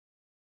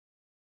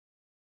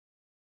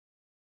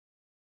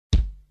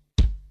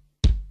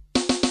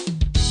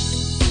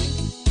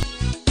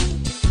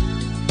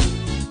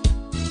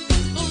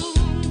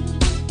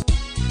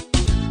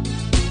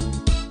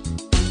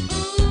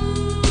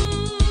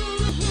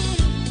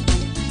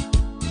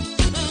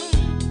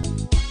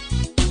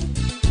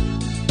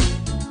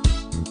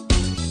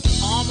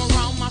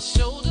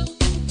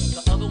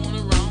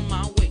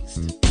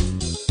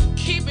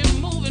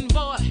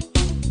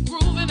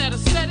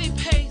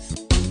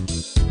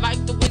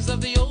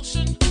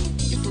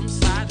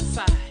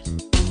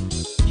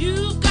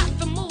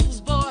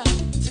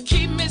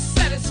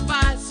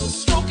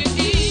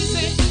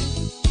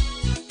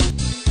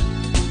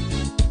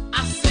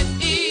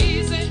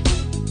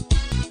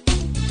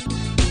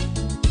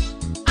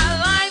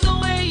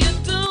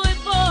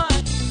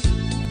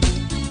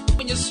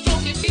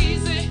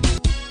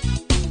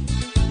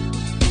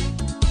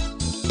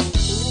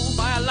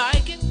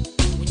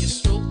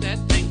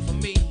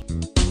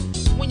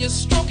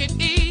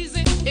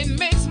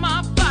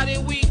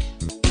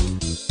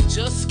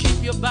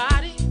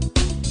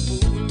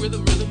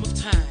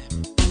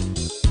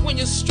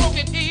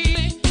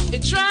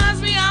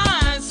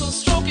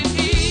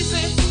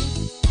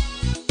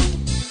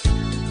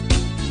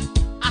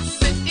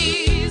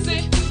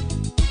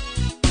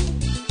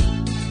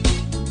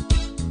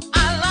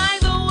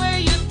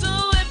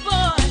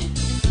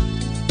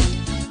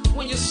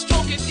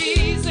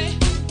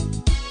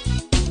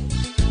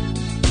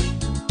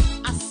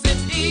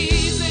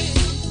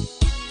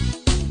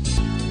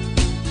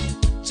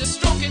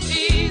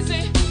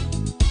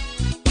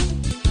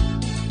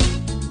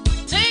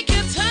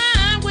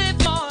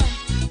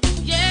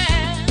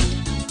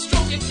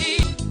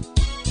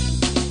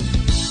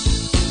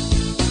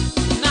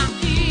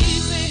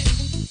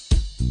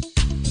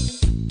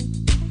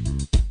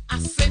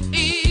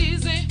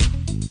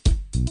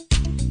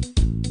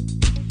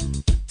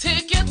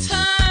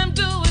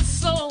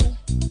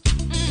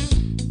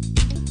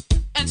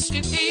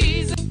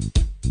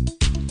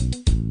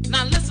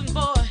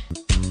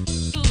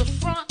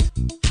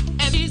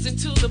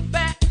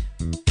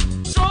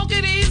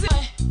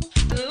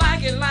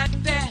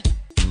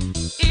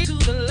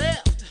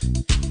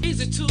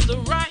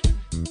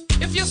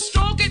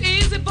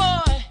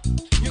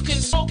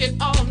stroke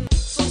it on,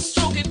 so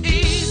stroke it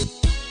easy.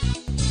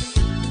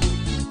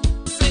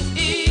 Sit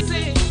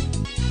easy.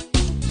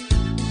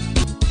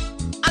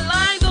 I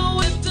like the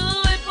way you do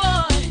it,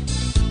 boy.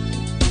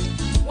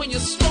 When you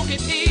stroke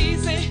it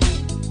easy.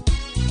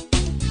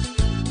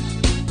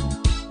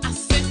 I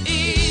said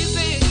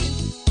easy.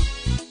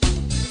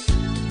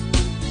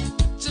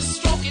 Just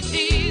stroke it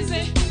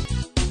easy.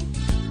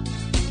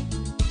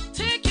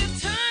 Take your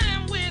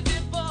time with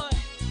it, boy.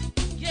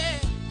 Yeah.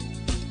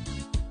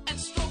 And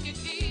stroke it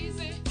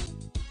easy.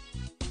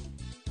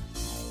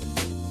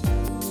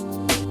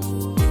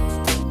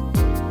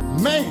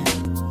 Man,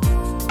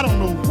 I don't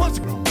know what's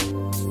wrong.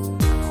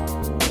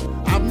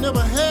 I've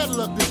never had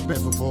luck this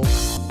bad before.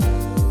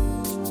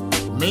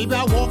 Maybe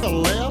I walked a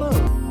ladder.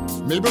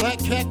 Maybe that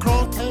cat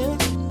crawled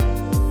past.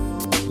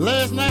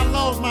 Last night I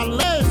lost my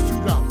last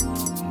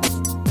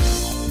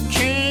 $2.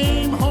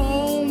 Came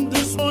home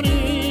this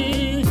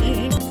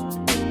morning,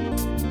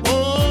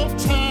 all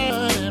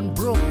tired and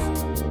broke.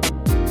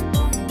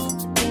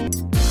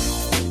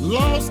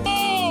 Lost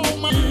all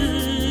my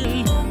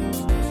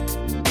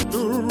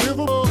the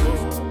river.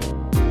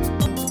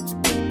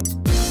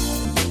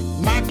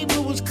 My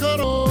cable was cut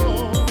off.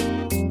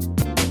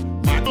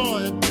 My car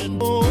had been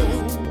broke.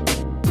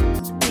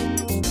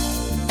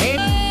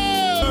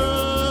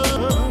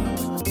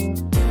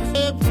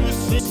 Ever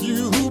since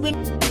you've been,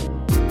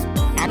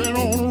 I've been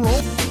on the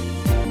road.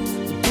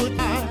 Good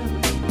night.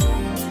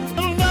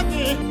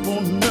 Nothing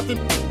for nothing.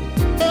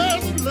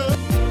 There's love.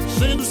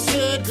 Since you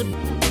said goodbye,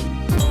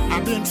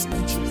 I've been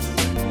speechless.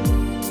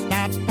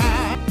 Not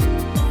by.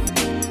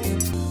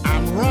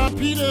 I'm Ron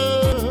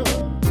Peter.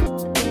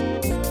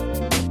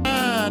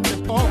 And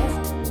Paul.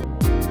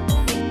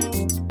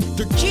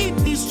 To keep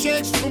these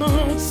checks from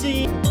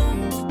unseen.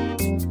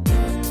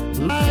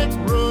 Like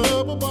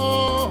rubber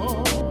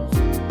balls.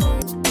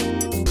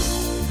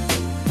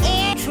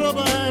 All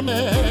trouble I'm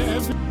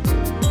having.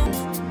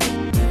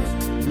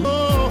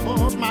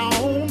 Lost my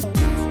own.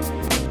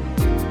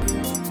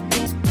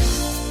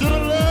 The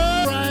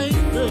love right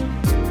there.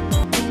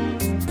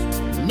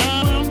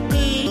 Now I'm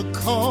being a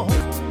call.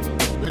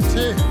 Let me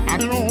tell you, I've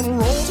been on the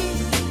road.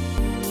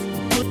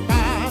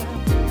 Goodbye.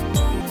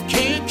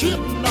 Can't keep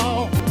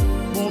no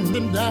one to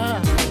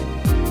die.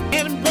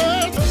 Having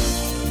birds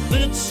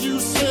since you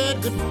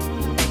said goodbye.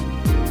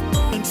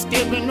 And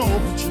stepping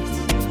over you.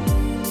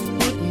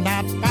 Would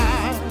not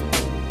buy.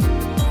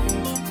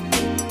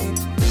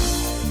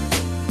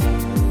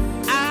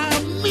 I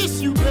miss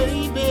you,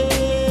 baby.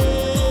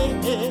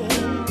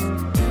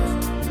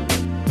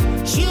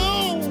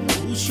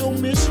 Sure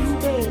miss you,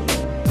 baby.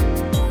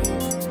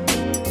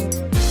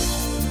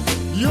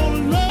 Your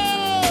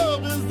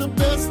love is the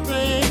best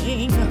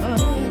thing,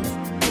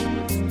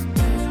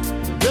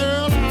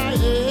 girl, I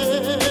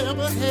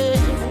ever had.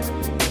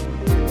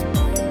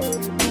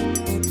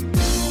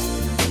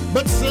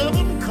 But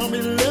 7 come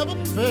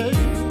 11, babe.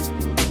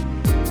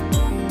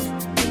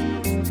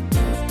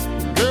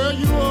 Girl,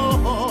 you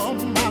are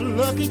my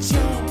lucky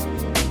charm.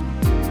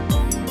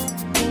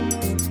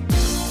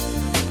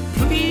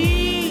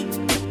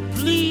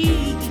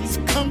 Please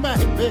come back,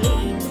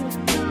 baby,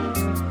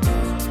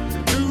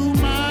 to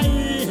my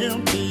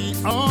empty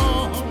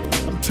arms.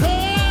 I'm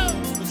tired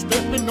of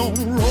stepping on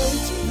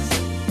roaches,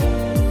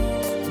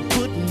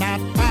 could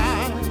not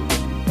find.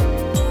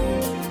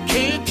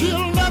 Can't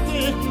kill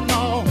nothing,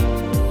 no,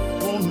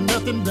 won't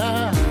nothing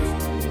die.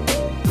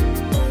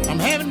 I'm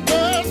having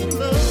birds of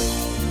love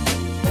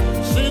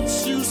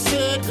since you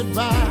said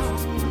goodbye.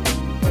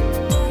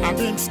 I've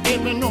been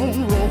stepping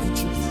on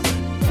roaches.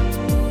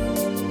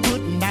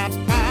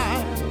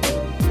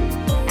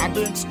 I've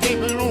been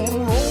stepping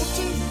on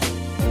roaches,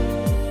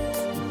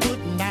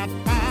 could not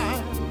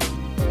find.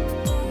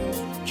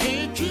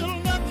 Can't kill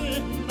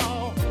nothing,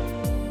 no,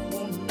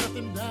 won't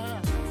nothing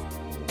die.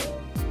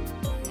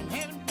 I'm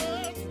having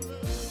birds of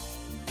love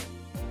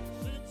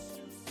since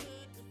you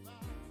said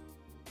goodbye.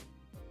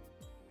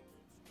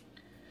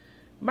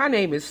 My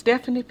name is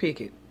Stephanie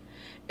Pickett,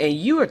 and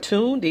you are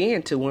tuned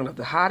in to one of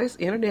the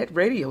hottest internet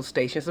radio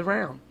stations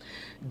around,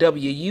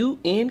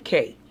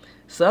 WUNK,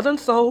 Southern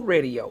Soul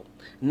Radio.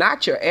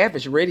 Not your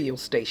average radio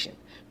station,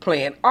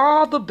 playing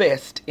all the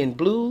best in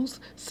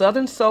blues,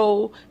 Southern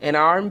soul, and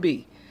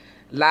R&B.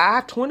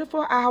 Live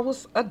 24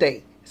 hours a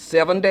day,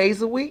 7 days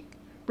a week.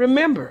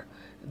 Remember,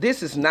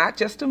 this is not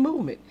just a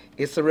movement,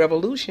 it's a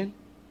revolution.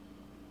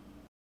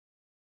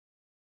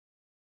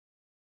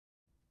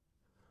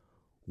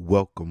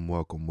 Welcome,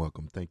 welcome,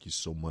 welcome. Thank you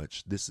so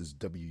much. This is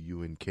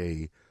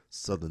WUNK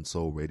Southern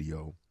Soul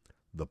Radio,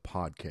 the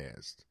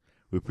podcast.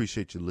 We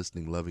appreciate you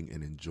listening, loving,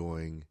 and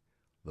enjoying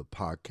the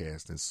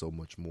podcast and so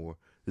much more.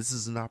 This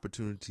is an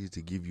opportunity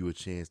to give you a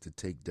chance to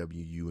take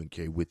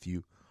WUNK with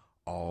you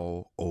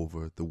all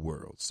over the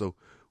world. So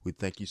we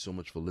thank you so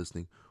much for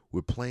listening.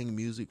 We're playing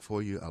music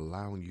for you,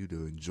 allowing you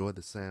to enjoy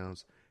the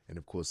sounds, and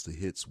of course the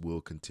hits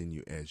will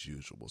continue as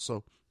usual.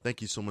 So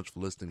thank you so much for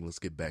listening. Let's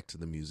get back to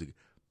the music,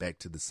 back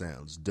to the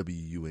sounds.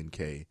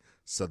 WUNK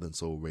Southern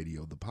Soul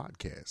Radio, the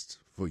podcast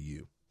for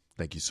you.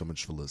 Thank you so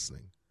much for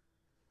listening.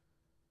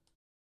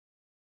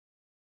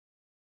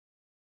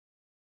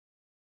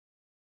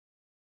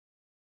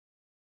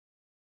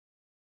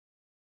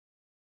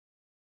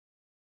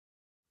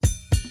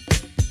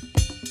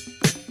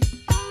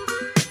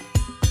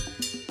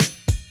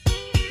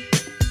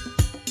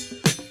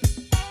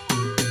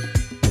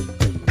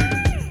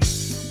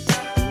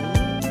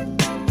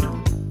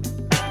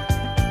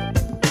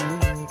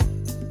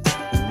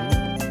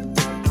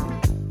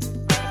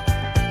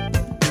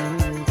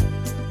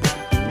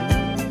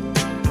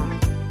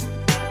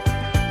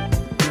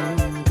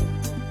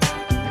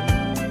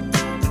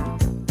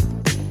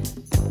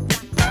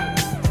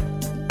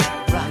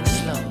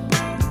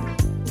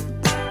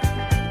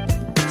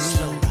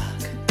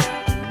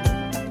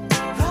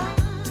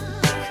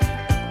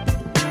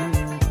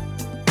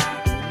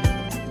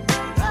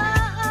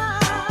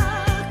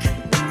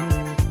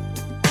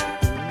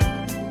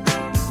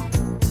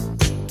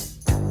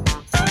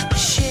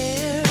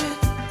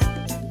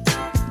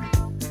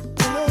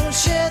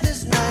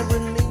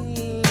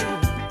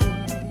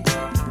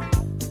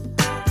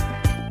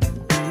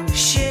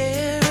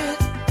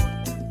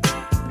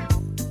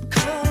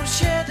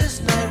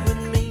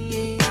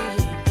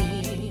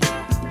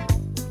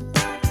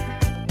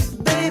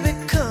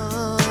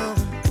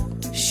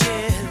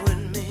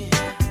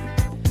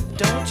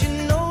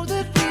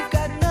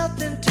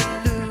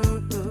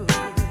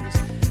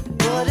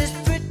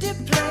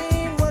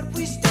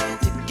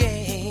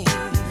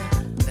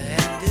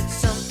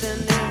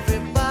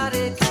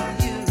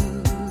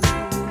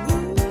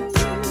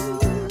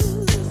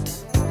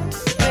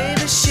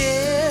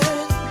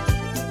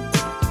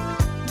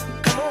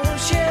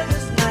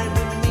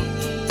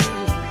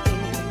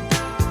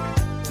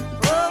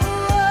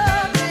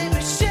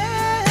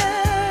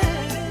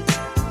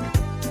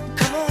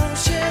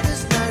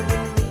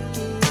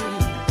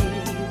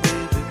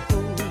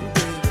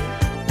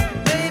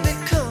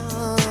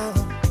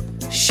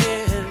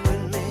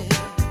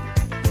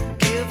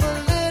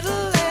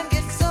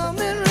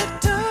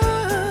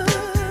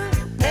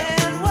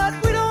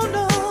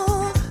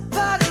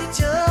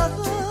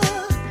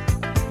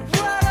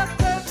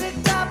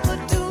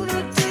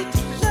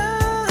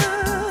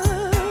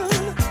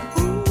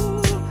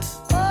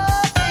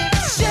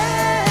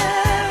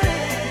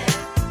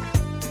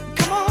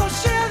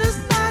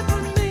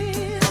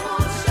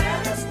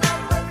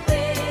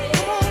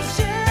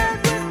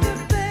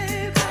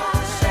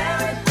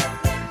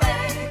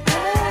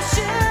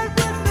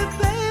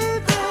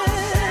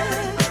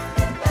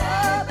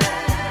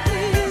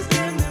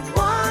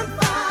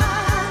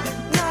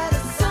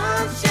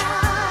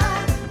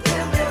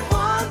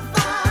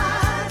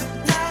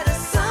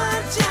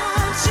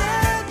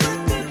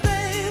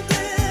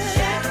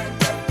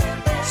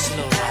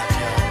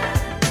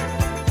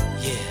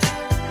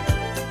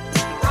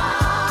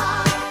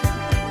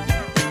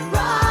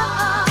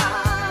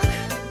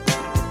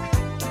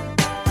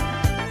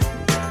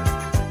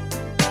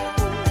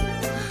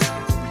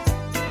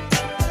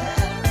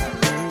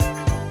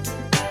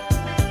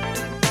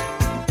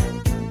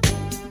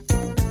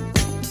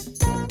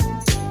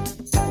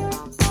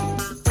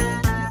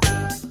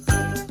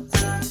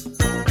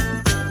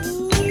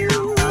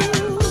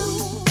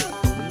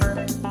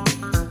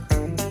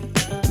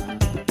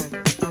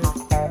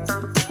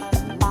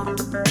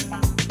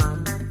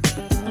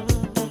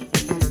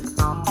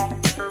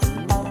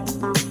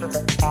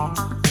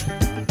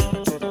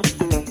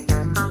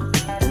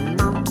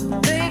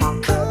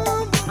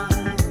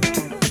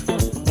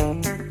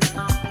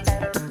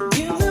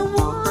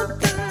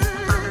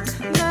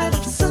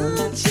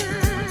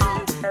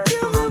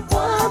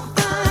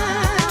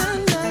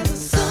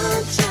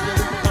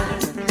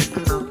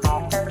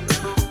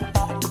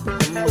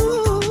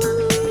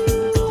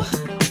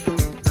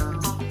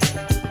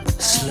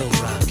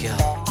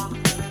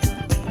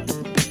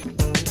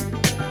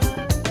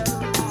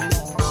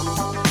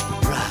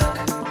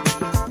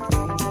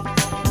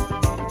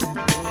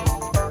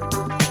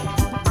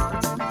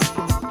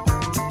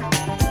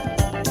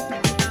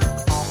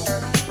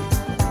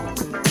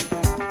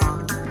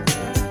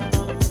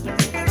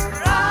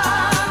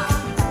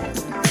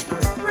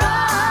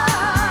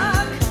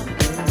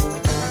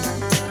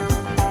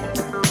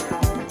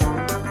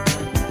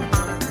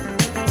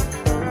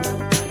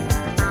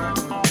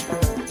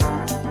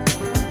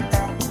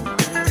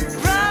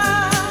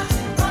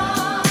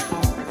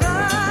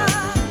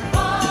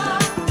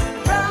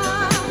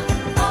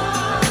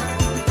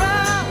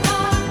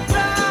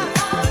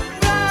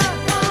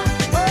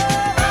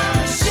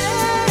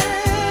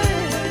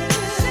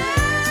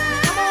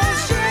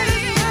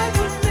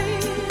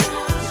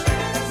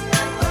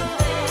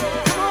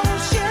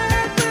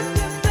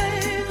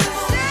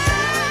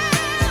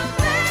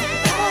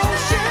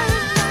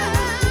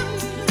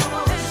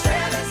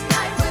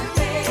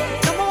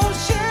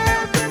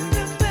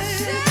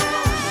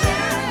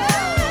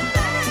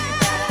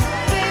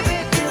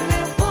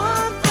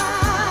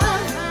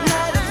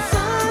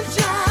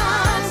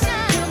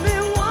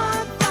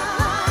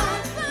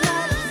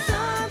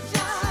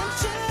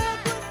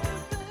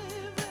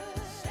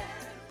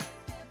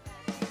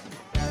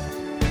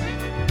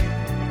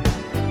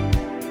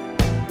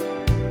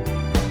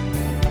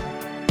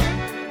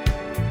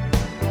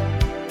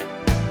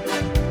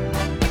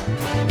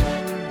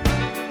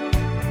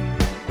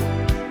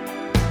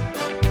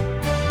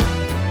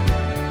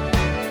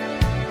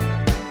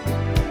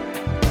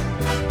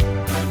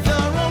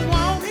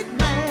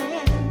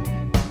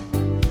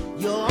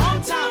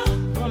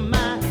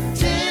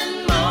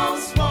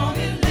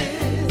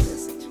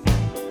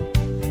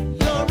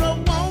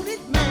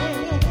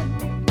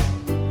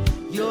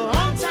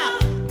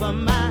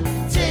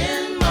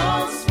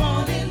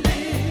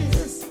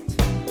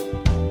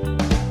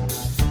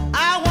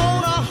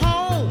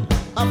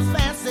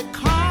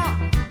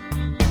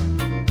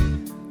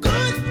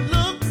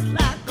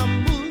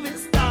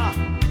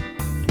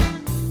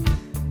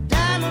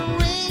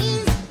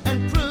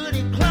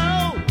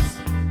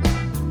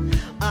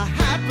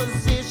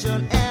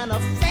 mansion and a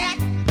fat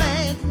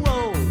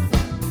bankroll,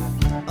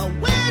 a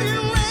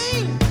wedding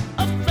ring,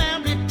 a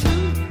family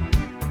too.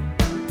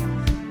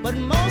 But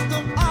most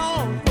of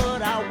all,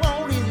 what I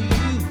want is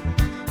you.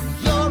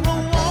 You're a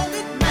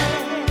wanted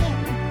man.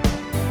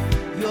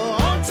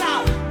 You're on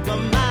top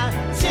of my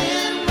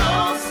 10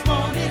 most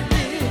wanted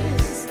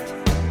list.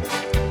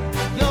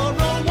 You're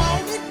a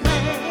wanted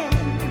man.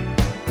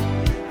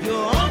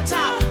 You're on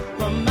top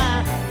of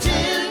my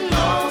 10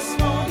 most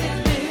wanted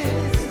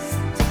list.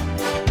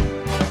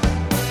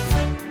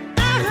 I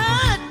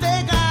heard they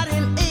got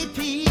an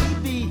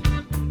APB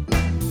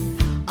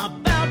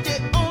about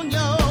it on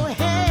your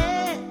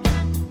head.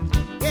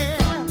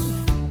 Yeah,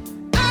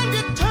 I'm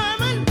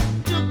determined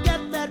to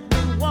get that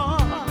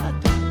reward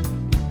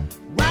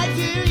right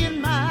here in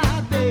my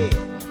bed.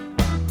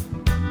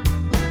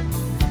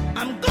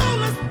 I'm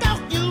gonna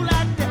stalk you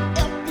like the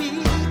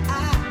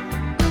FBI.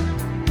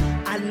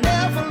 I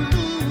never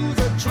lose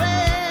a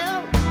trail.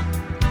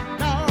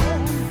 No,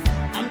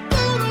 I'm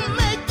gonna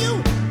make you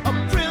a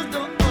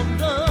prisoner of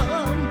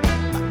love.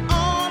 My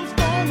arms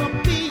gonna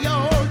be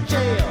your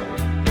jail.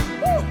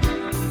 Woo!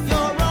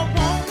 You're a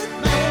wanted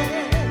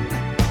man.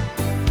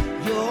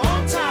 You're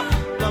on top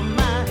of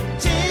my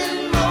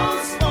 10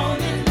 most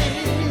wanted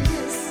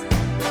list.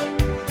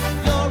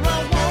 You're a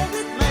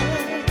wanted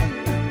man.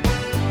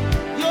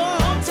 You're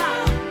on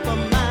top of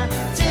my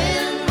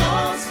 10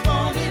 most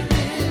wanted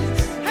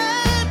list.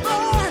 Hey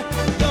boy,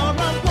 you're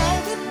a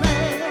wanted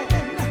man.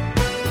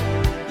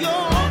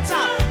 You're on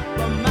top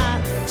of my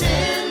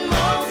 10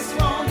 most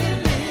wanted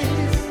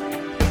list.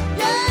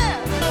 Yeah,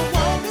 a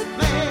wanted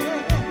man.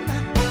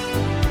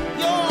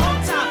 You're on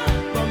top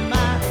of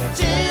my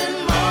 10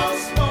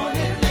 most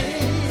wanted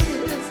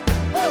list.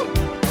 Woo!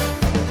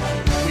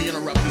 We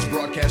interrupt this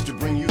broadcast to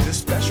bring you this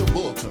special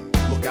bulletin.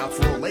 Look out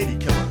for a lady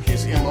killer.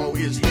 His MO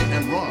is hit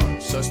and run.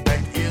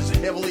 Suspect is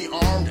heavily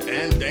armed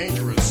and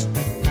dangerous.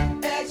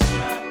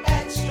 Extra,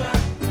 extra,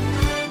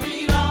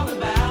 read all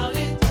about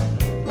it.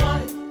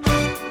 Wanted,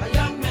 a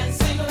young man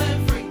single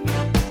and free.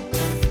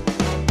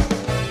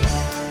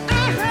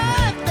 I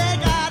heard they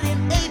got an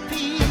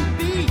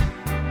APB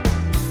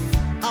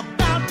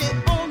about it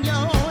on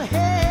your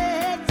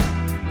head.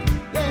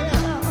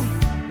 Yeah,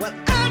 well,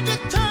 I'm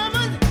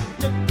determined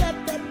to get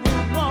that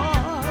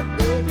reward,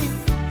 baby,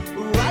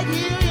 right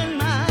here in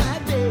my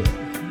bed.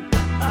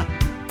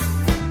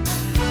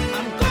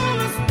 I'm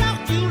gonna stalk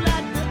you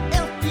like the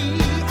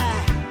FBI.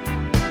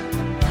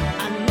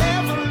 I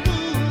never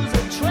lose a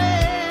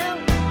trail.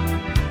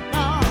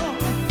 No,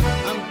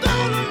 I'm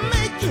gonna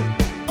make you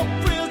a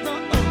prisoner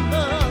of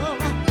love.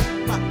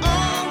 My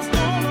arms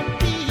gonna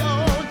be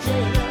your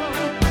jail.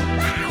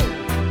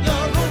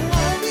 You're a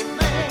wanted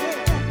man.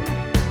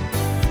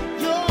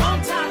 You're on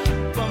top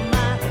of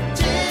my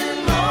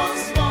 10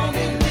 most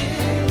wanted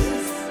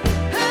list.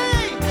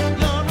 Hey,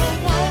 you're a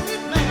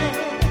wanted man.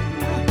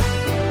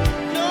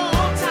 You're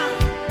on top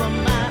of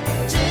my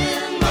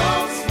 10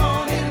 most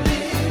wanted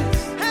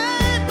list.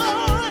 Hey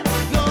boy,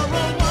 you're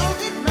a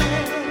wanted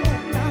man.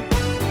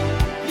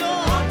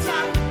 You're on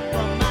top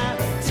of my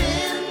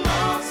 10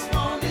 most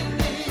wanted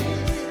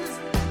list.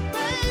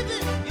 Baby,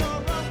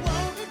 you're a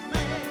wanted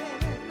man.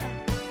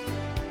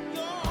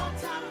 You're on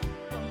top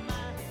of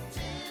my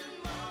 10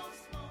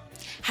 most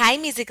wanted. Hi,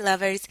 music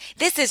lovers.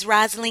 This is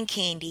Rosalind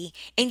Candy,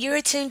 and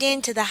you're tuned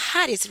in to the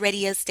hottest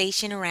radio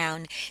station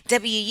around,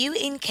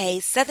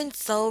 WUNK Southern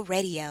Soul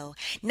Radio.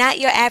 Not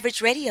your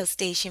average radio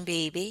station,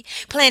 baby.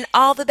 Playing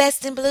all the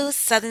best in blues,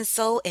 Southern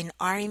Soul, and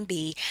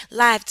R&B.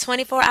 Live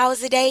 24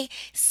 hours a day,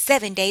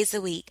 7 days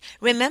a week.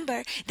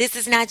 Remember, this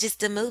is not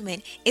just a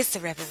movement, it's a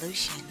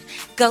revolution.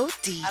 Go, Out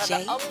of DJ.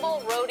 the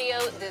Humboldt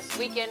Rodeo this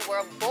weekend,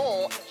 where a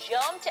bull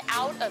jumped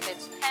out of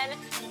its pen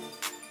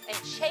and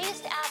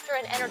chased after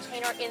an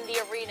entertainer in the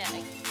arena.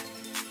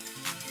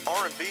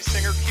 R&B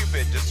singer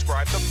Cupid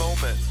described the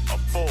moment a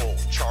bull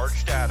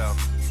charged at him.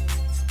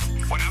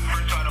 When I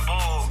first saw the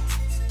bull,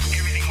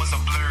 everything was a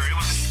blur. It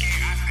was a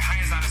scary,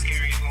 hands on the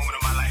scariest moment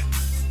of my life.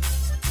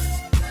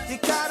 You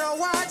gotta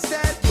watch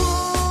that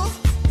bull,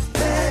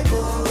 that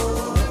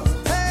bull.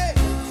 Hey,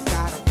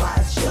 gotta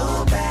watch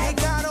your back.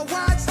 You gotta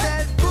watch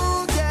that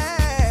bull,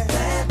 yeah.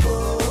 That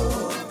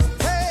bull.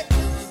 Hey,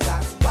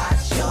 gotta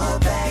watch your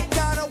back.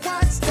 Gotta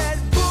watch that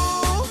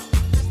bull,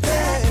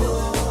 that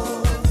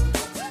bull.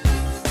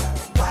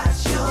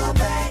 Watch your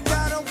back.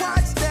 Gotta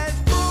watch that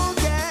bull,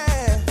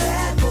 yeah.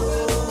 That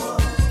bull.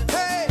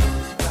 Hey,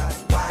 gotta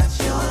watch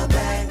your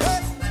back.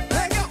 Hey,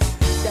 let go.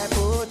 That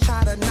bull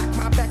try to knock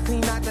my back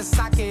clean out the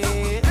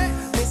socket.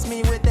 Miss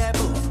me with that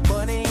bull,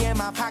 money in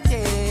my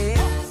pocket.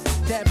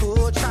 That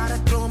bull try to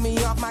throw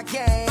me off my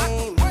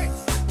game,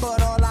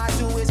 but all I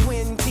do is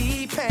win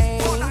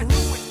T-Pain.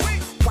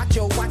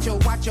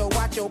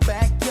 Watch your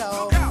back,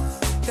 yo.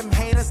 Them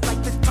haters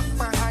like to talk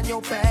behind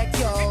your back,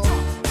 yo.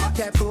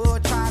 That bull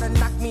try to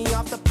knock me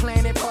off the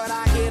planet, but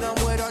I hit him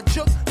with a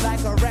juke like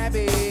a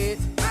rabbit.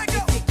 If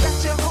you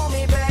got your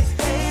homie back,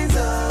 hands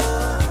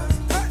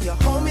up. Your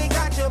homie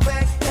got your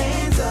back,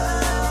 hands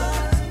up.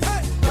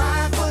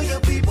 Ride for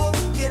your people,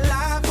 get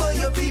live for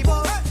your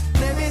people.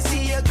 Let me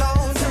see you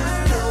go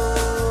turn up.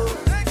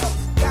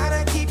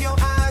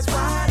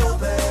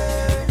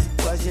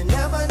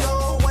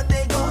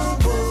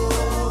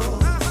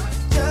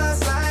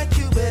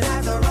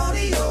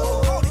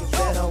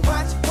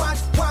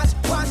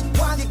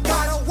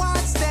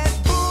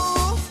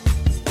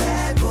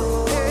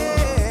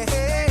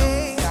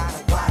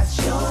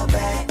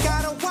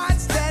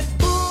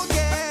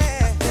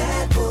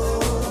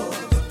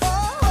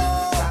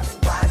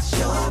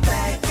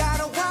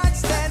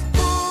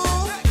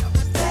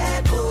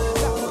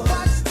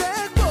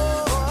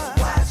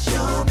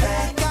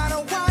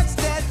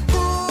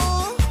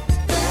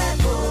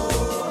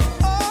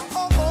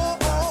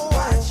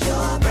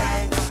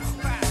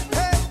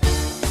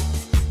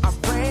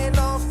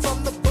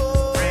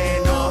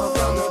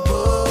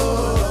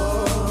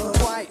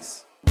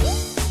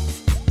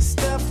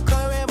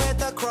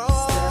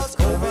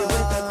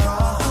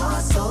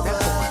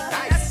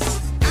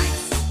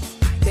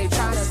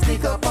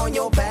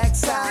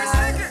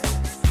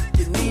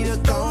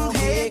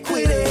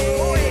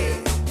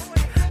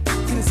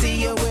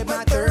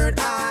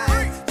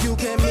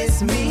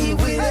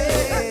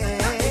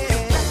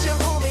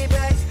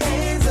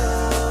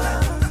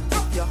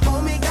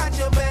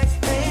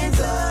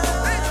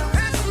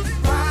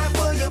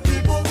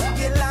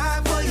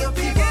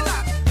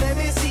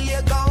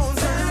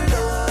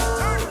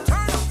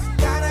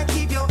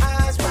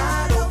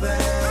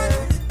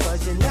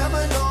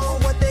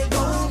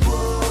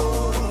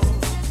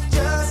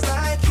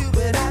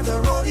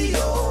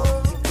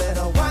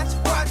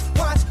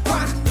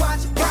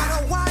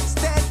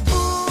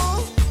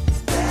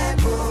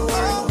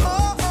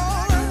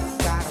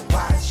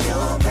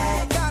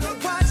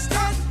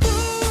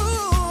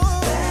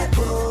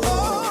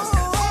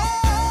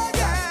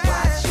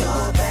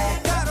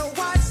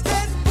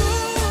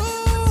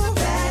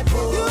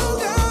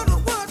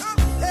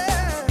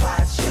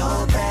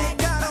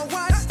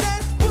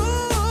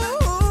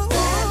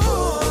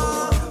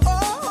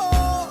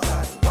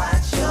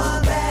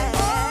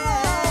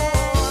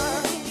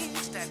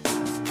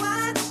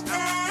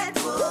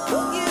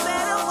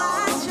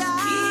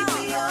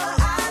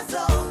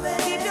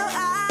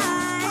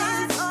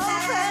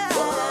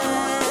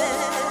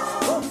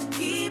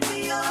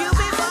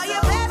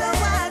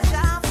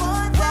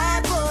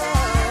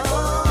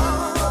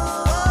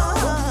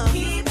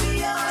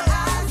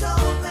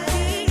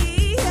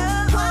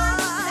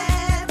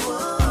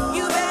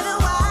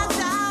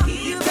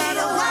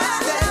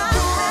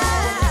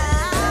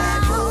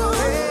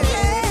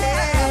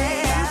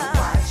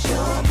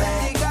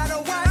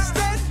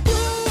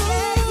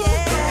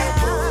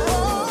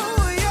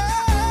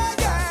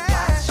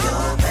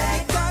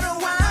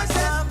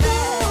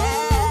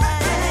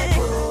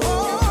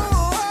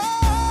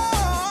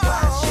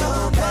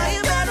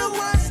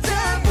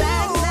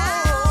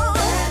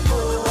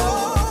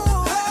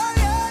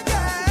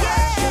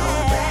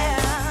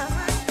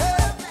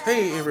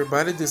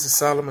 everybody? This is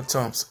Solomon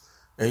Thompson,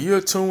 and you're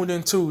tuned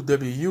into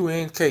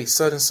WUNK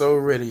Southern Soul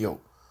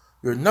Radio,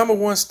 your number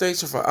one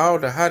station for all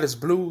the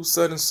hottest blues,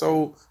 Southern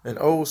Soul, and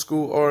old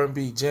school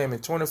R&B jamming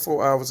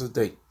 24 hours a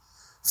day,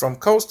 from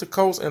coast to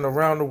coast and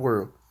around the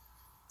world.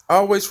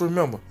 Always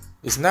remember,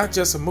 it's not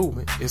just a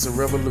movement, it's a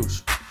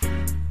revolution.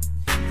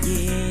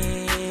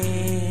 Yeah,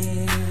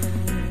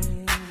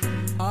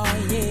 oh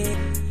yeah,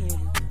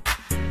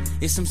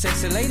 it's some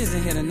sexy ladies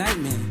in here tonight,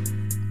 man.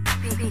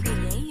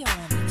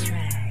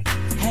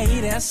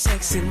 Hey there,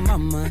 sexy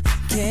mama,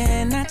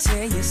 can I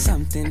tell you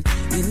something?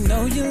 You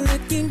know you're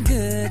looking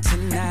good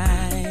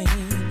tonight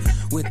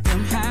with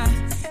them high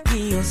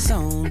heels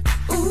on.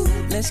 Ooh,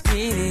 let's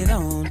get it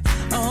on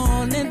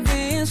the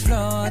dance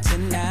floor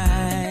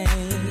tonight.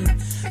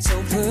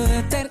 So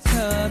put that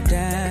cup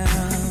down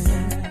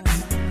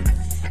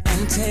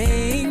and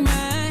take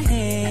my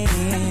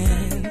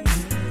hand.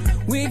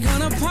 We're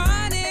gonna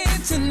party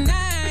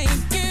tonight,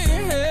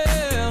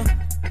 girl.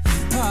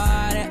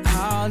 Party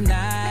all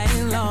night.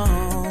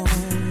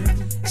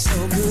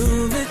 So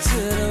move it to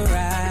the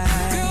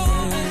right,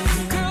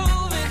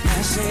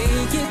 now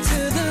shake it to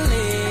the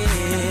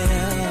left,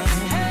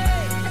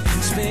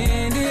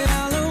 spin it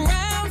all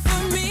around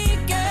for me,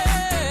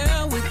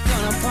 girl. We're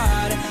gonna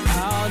party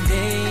all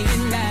day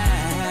and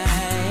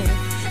night.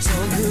 So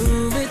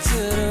move it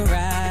to the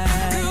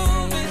right,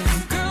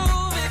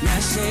 now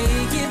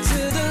shake it to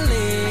the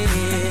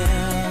left,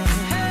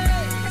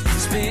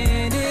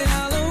 spin it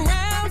all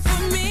around for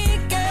me,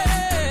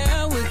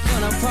 girl. We're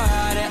gonna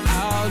party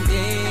all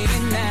day.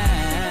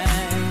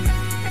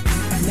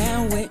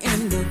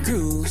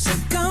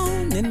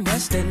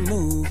 Bust that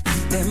move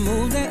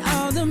that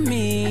all the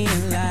men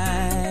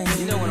like.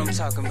 You know what I'm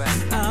talking about.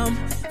 I'm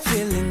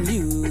feeling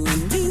you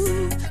and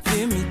you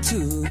feel me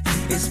too.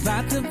 It's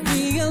about to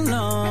be a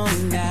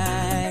long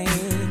night.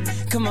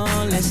 Come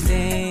on, let's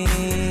dance.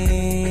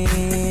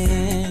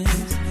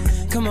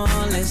 Come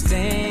on, let's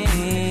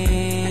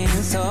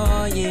dance.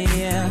 Oh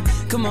yeah.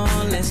 Come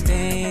on, let's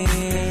dance.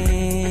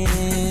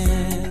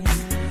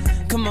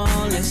 Come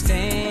on, let's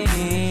dance.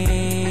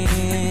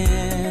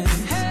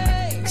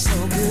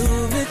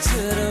 To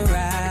the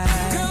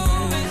right,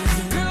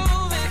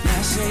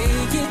 now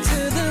shake it to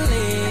the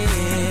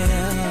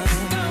left,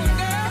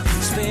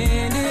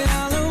 spin it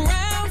all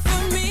around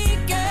for me,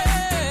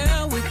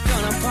 girl. We're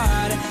gonna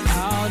party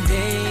all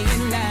day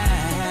and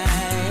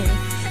night.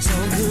 So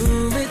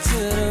move it to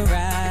the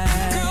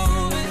right,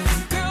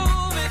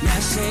 now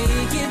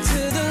shake it to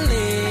the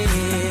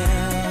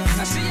left.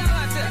 I see y'all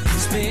out there.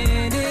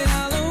 Spin it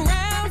all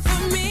around for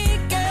me,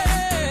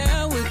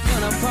 girl. We're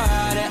gonna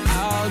party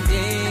all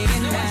day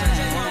and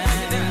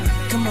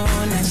night. Come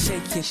on now,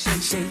 shake it,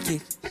 shake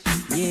it,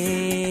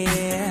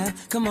 yeah.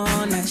 Come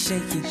on now,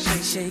 shake it,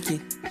 shake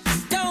it.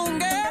 Go,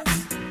 girl.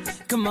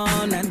 Come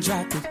on now,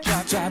 drop it,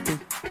 drop it,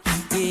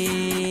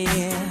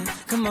 yeah.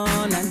 Come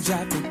on now,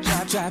 drop it.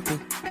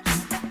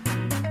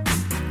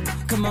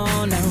 Come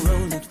on now,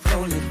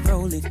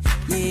 roll it,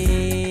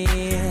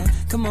 yeah.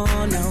 Come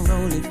on now,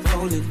 roll it.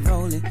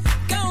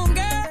 Go,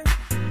 girl.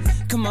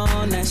 Come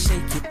on now,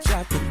 shake it,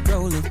 drop it,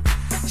 roll it.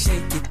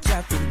 Shake it,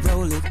 drop it,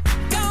 roll it.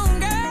 Go,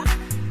 girl.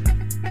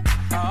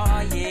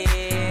 Oh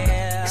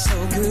yeah. So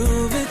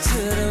groove it to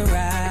the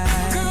right.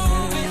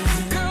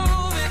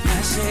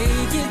 Now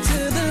shake it to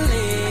the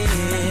left.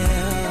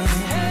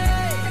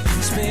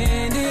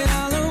 Spin it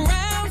all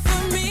around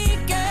for me,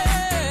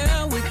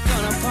 girl. We're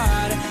gonna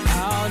party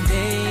all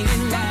day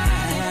and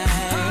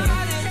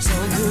night. So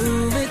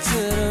groove it to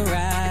the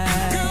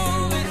right.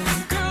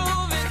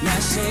 Now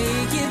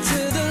shake it to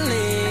the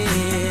left.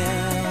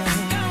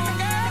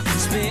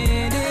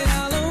 Spin it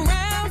all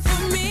around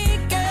for me,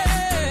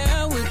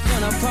 girl. We're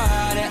gonna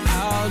party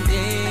all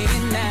day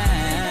and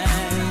night.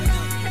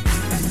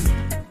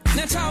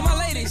 Now to all my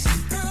ladies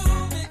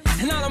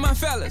and all of my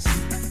fellas,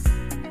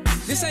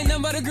 this ain't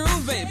nothing but a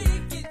groove, baby.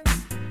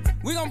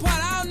 We gonna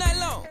party all night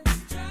long.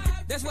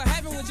 That's what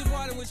happened when you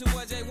party with your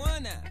boy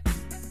J1 now.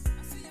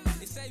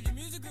 It saved your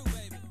music group,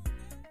 baby.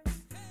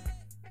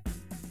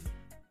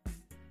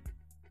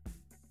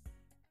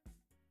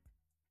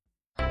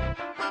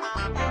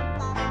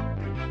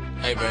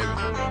 Hey, baby.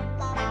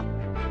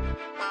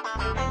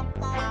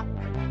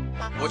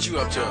 What you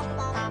up to?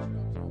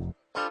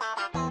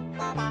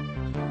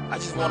 I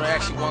just want to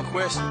ask you one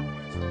question.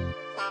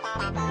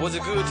 Was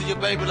it good to your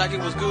baby like it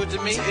was good to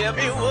me? Tell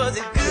me, was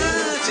it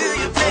good to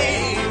you,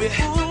 baby?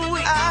 Ooh,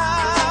 I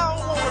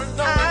wanna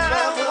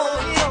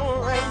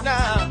know right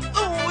now.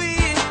 Ooh,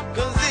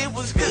 'cause it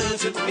was good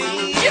to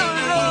me. Your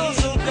love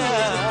so good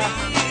to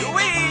me. The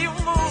way you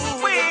move,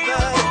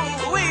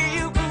 the way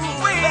you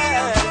move,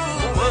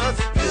 was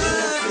it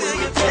good to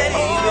you, baby?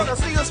 Oh, I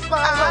see a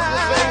smile,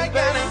 baby. I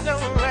gotta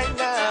know right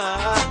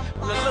now.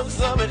 The looks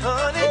of it,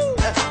 honey.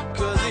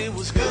 'Cause it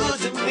was good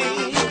to me.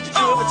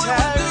 You ever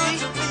tired me?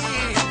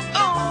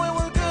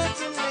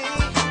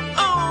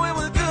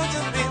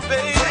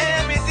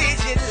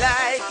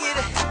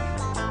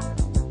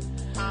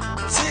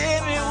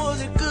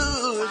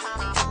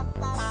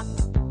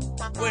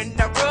 When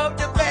I rubbed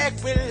your back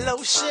with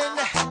lotion,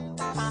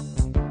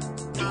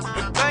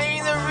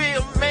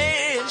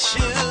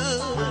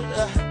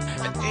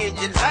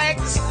 you like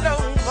the slow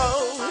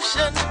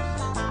motion?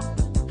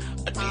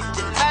 Or did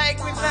you like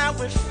when I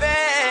went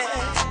fast?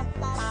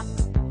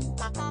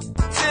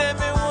 Tell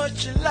me what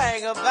you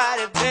like about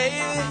it,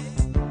 baby.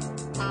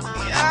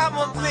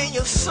 I'ma be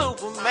your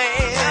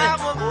Superman.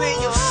 I'ma be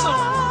your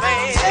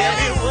Superman. Tell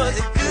me, was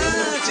it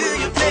good to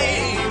you,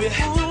 baby?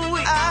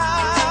 I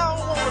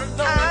wanna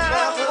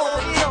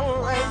know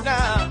right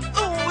now.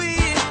 Ooh,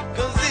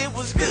 'cause it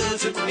was good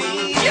to me.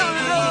 Your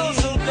love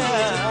so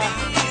good.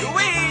 The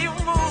way you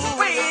move,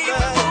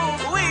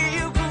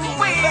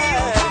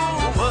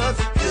 was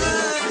it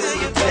good to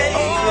you, baby?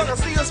 Oh, I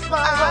see a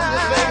smile on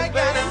your face,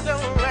 baby.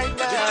 Right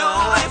now. You do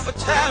it for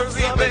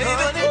charity, baby.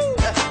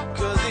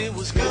 'Cause it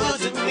was good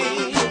to me.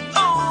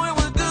 Oh, it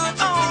was good.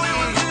 Oh, it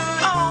was good.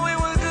 Oh, it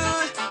was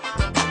good.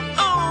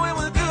 Oh, it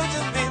was good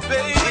to me,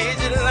 baby.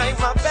 Did you like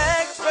my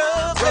back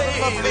rub,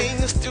 baby? Rub my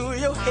fingers through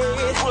your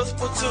head.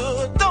 Whisper to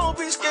her, don't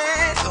be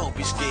scared. Don't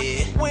be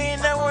scared. When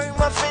I work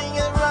my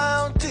fingers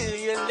around to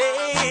your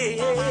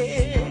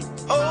leg.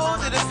 Oh,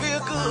 did it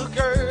feel good,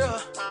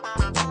 girl?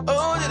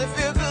 Oh, did it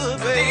feel good,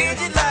 baby? Did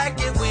you like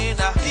it when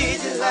I did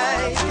you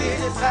like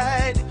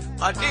it?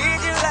 Or did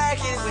you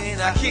like it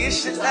when I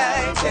kiss you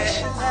like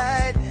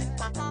that?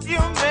 You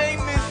make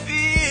me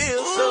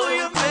feel so,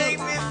 you make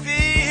me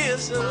feel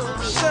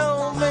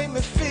so make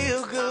me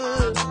feel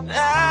good.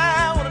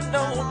 I wanna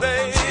know,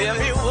 baby. Tell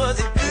me, was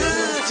it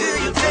good to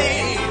you,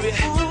 baby?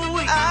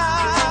 I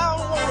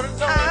wanna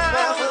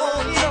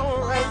know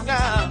right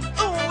now.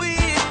 Ooh,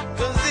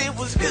 'cause it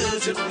was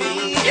good to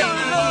me. Your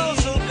love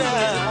so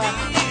good.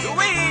 The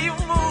way you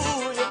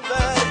move your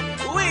body,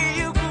 the way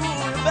you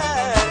move your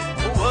body.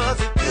 Was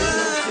it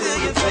good to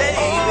you, baby?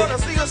 I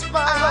see a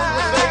smile on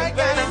your face,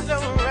 baby. I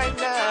know right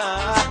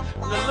now.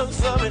 The looks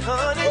of it,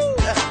 honey.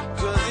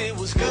 'Cause it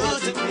was good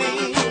to me.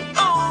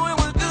 Oh, it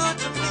was good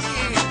to me.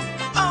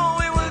 Oh,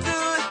 it was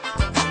good.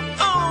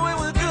 Oh, it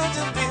was good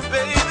to me,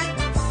 baby.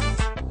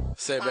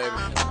 Say, baby,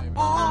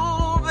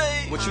 Ooh,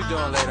 baby. what you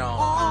doing later on?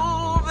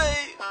 Ooh,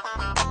 baby.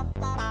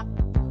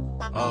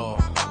 Oh,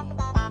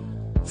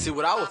 see,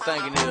 what I was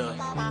thinking is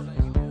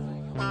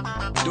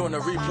doing a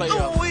replay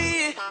of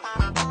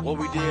what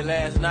we did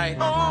last night.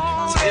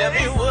 Tell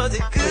me, was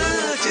it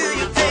good to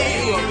you,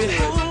 baby?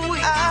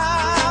 I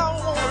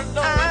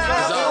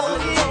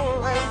wanna know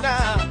right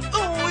now.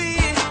 Ooh,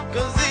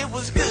 'cause it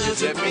was good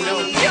to Let me me. know.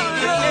 Your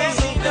love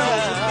so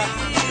good.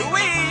 The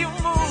way you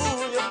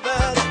move your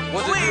body.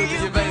 Was it good to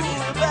you, baby?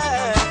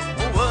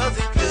 Was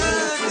it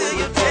good to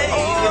you, baby?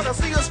 Oh, I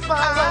see a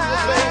smile on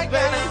your face,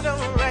 baby. I know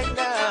right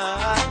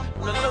now.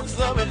 The looks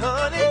of it,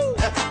 honey.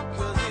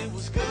 'Cause it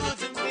was good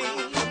to me.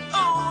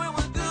 Oh, it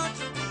was good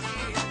to me.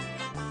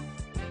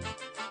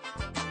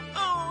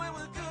 Oh, it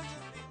was good to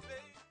me,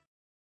 baby.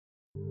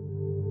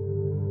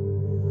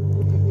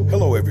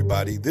 Hello,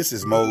 everybody. This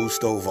is Mo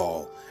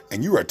Stovall,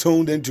 and you are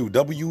tuned into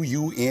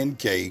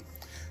WUNK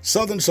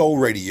Southern Soul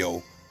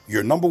Radio,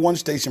 your number one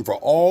station for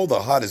all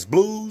the hottest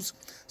blues,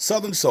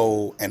 Southern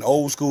Soul, and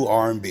old school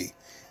R&B.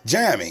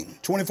 Jamming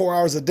 24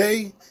 hours a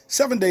day,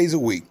 7 days a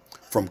week,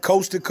 from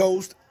coast to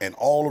coast and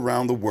all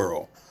around the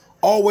world.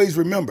 Always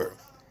remember,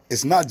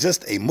 it's not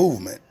just a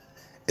movement,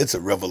 it's a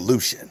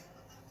revolution.